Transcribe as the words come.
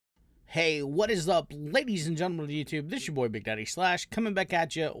Hey, what is up, ladies and gentlemen of YouTube? This is your boy Big Daddy Slash, coming back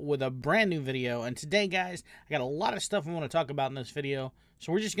at you with a brand new video. And today, guys, I got a lot of stuff I want to talk about in this video,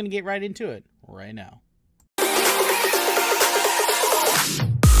 so we're just going to get right into it right now.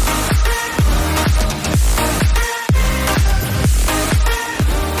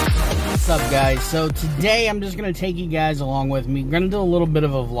 What's up, guys? So today I'm just going to take you guys along with me. I'm going to do a little bit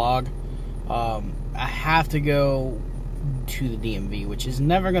of a vlog. I have to go to the DMV, which is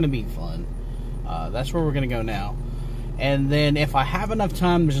never going to be fun. That's where we're going to go now. And then if I have enough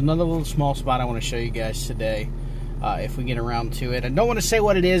time, there's another little small spot I want to show you guys today, if we get around to it. I don't want to say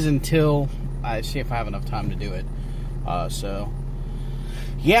what it is until I see if I have enough time to do it. So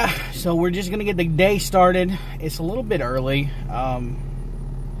we're just going to get the day started. It's a little bit early.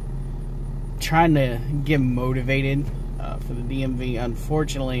 Trying to get motivated for the DMV.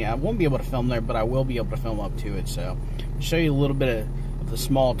 Unfortunately, I won't be able to film there, but I will be able to film up to it. So I'll show you a little bit of the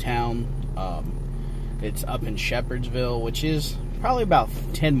small town. It's up in Shepherdsville, which is probably about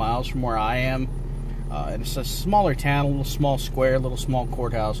 10 miles from where I am. And it's a smaller town, a little small square, a little small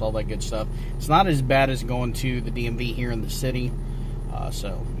courthouse, all that good stuff. It's not as bad as going to the DMV here in the city.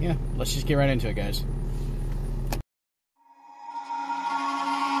 So yeah, let's just get right into it, guys.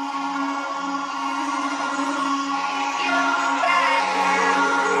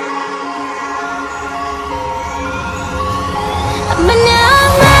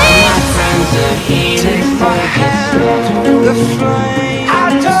 The flame. I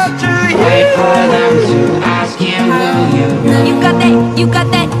talk to you. Wait for them to ask you, will you? You got that, you got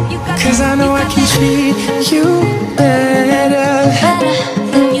that, you got that. 'Cause I know I can treat you better than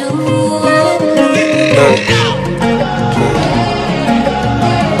you.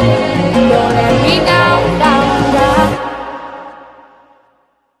 Don't let me down, down, down.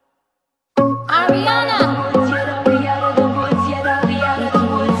 Ariana.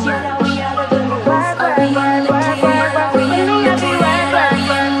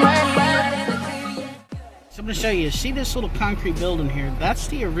 I'm going to show you. See this little concrete building here? That's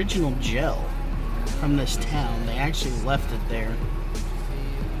the original jail from this town. They actually left it there.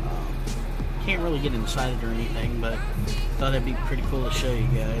 Can't really get inside it or anything, but thought it'd be pretty cool to show you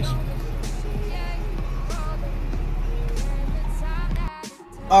guys.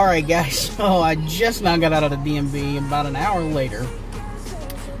 Alright guys, so I just now got out of the DMV about an hour later.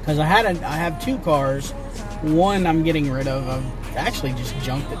 Because I have two cars. One I'm getting rid of. I've actually just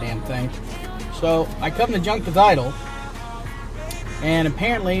junked the damn thing. So I come to junk the title, and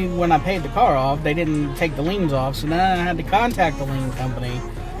apparently when I paid the car off, they didn't take the liens off, so now I had to contact the lien company,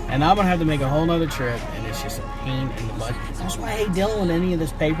 and I'm going to have to make a whole nother trip, and it's just a pain in the butt. That's why I hate dealing with any of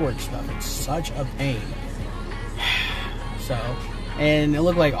this paperwork stuff. It's such a pain. So, and it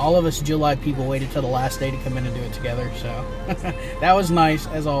looked like all of us July people waited till the last day to come in and do it together, so that was nice,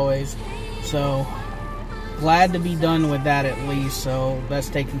 as always. So, glad to be done with that at least, so that's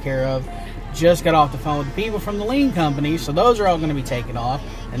taken care of. Just got off the phone with the people from the lien company, so those are all going to be taken off.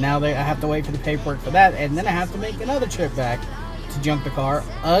 And now I have to wait for the paperwork for that, and then I have to make another trip back to junk the car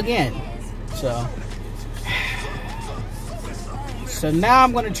again. So now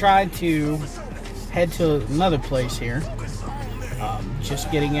I'm going to try to head to another place here.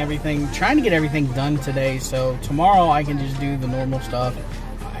 Just trying to get everything done today, so tomorrow I can just do the normal stuff.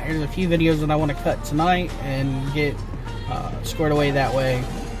 There's a few videos that I want to cut tonight and get squared away that way.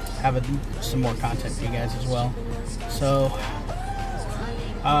 Have some more content for you guys as well. So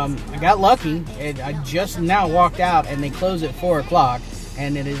I got lucky. I just now walked out and they close at 4 o'clock,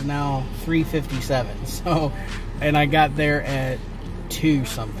 and it is now 3:57. So, and I got there at 2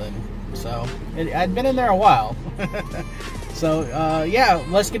 something. So I'd been in there a while. So yeah,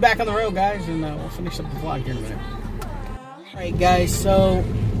 let's get back on the road, guys, and we'll finish up the vlog here in a minute. All right, guys. So,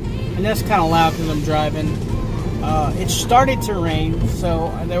 and that's kind of loud because I'm driving. It started to rain,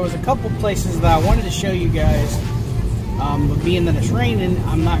 so there was a couple places that I wanted to show you guys, but being that it's raining,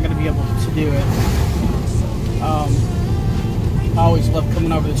 I'm not going to be able to do it. I always love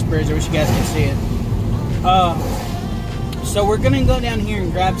coming over this bridge. I wish you guys could see it. So we're going to go down here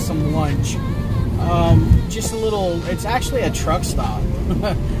and grab some lunch. Just a little, it's actually a truck stop,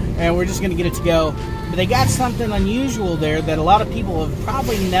 and we're just going to get it to go. But they got something unusual there that a lot of people have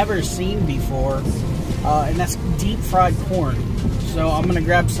probably never seen before. And that's deep fried corn. So I'm going to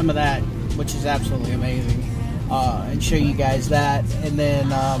grab some of that, which is absolutely amazing, and show you guys that. And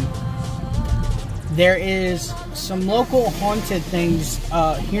then there is some local haunted things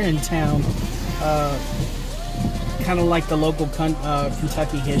here in town, kind of like the local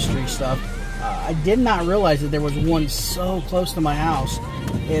Kentucky history stuff. I did not realize that there was one so close to my house.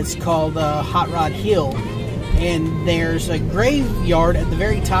 It's called Hot Rod Hill, and there's a graveyard at the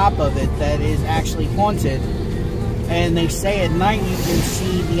very top of it that is actually haunted. And they say at night you can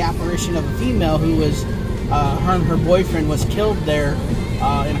see the apparition of a female who was, her and her boyfriend was killed there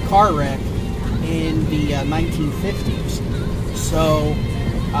in a car wreck in the 1950s. So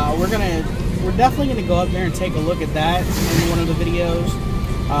we're definitely gonna go up there and take a look at that in one of the videos.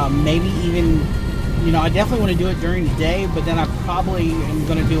 Maybe even, you know, I definitely want to do it during the day, but then I probably am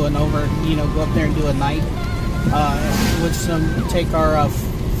gonna do an go up there and do a night with take our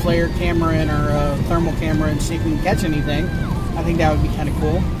flare camera and our thermal camera and see if we can catch anything. I think that would be kind of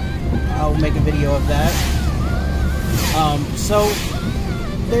cool. I'll make a video of that. So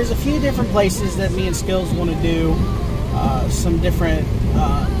there's a few different places that me and Skills want to do. Some different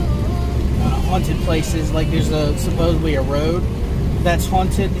haunted places. Like there's supposedly a road that's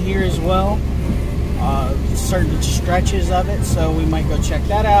haunted here as well. Certain stretches of it, so we might go check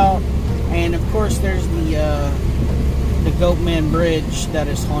that out. And of course there's the Goatman Bridge that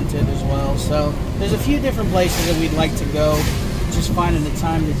is haunted as well. So there's a few different places that we'd like to go, just finding the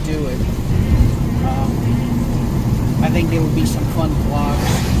time to do it. I think there would be some fun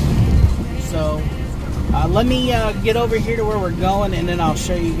vlogs. So let me get over here to where we're going, and then I'll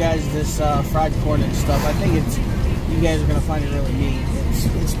show you guys this fried corn and stuff. I think you guys are going to find it really neat.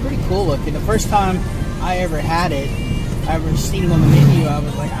 It's pretty cool looking. The first time I ever had it, I ever seen it on the menu, I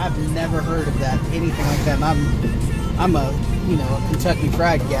was like, I've never heard of that, anything like that. And I'm a Kentucky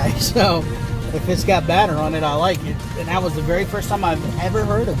Fried guy, so if it's got batter on it, I like it. And that was the very first time I've ever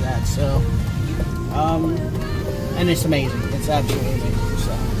heard of that. So, and it's amazing. It's absolutely amazing.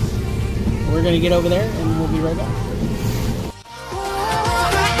 So, we're gonna get over there, and we'll be right back.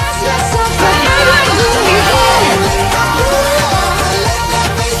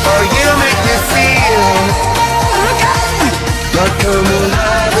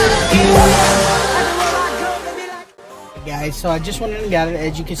 Guys, so I just went in and got it,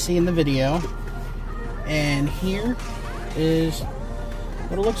 as you can see in the video, and here is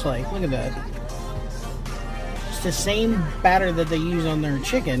what it looks like. Look at that. It's the same batter that they use on their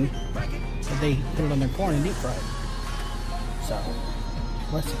chicken, but they put it on their corn and deep fry it. So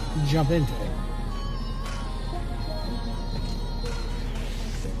let's jump into it.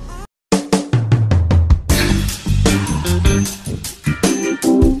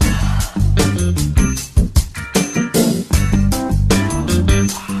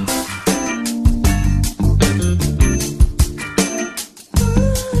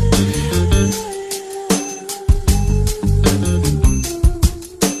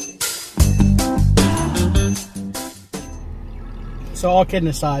 So all kidding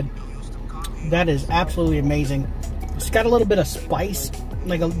aside, that is absolutely amazing. It's got a little bit of spice,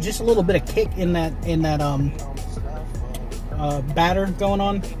 like just a little bit of kick in that batter going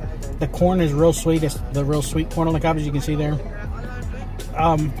on. The corn is real sweet. It's the real sweet corn on the cob, as you can see there.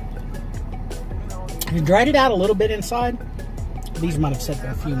 I dried it out a little bit inside. These might have sat there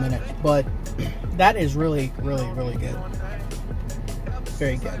a few minutes, but that is really, really, really good.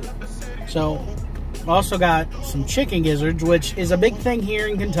 Very good. So also got some chicken gizzards, which is a big thing here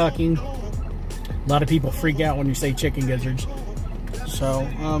in Kentucky. A lot of people freak out when you say chicken gizzards. So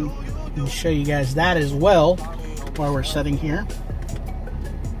let me show you guys that as well while we're sitting here.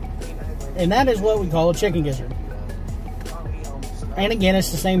 And that is what we call a chicken gizzard. And again, it's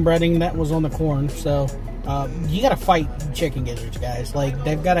the same breading that was on the corn. So you gotta fight chicken gizzards, guys. Like,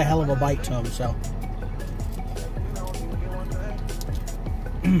 they've got a hell of a bite to them. So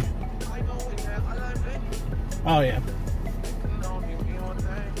oh yeah,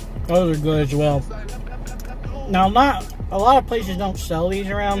 those are good as well. Now, not a lot of places don't sell these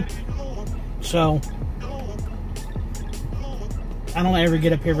around, so I don't ever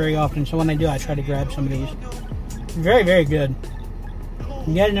get up here very often. So when I do, I try to grab some of these. Very, very good.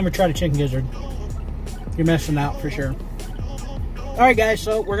 You guys never tried a chicken gizzard, you're missing out for sure. Alright guys,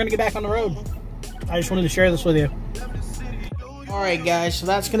 so we're gonna get back on the road. I just wanted to share this with you. Alright guys, so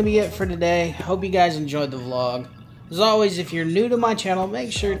that's gonna be it for today. Hope you guys enjoyed the vlog. As always, if you're new to my channel, make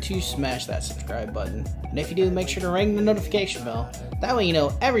sure to smash that subscribe button. And if you do, make sure to ring the notification bell. That way you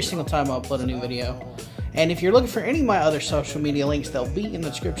know every single time I upload a new video. And if you're looking for any of my other social media links, they'll be in the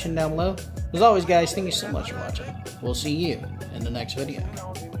description down below. As always guys, thank you so much for watching. We'll see you in the next video.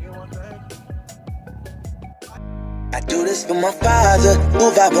 I do this for my father, who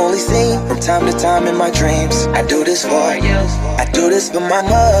I've only seen from time to time in my dreams. I do this for you. I do this for my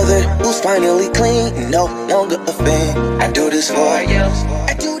mother, who's finally clean and no longer a fiend. I do this for you.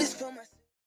 I do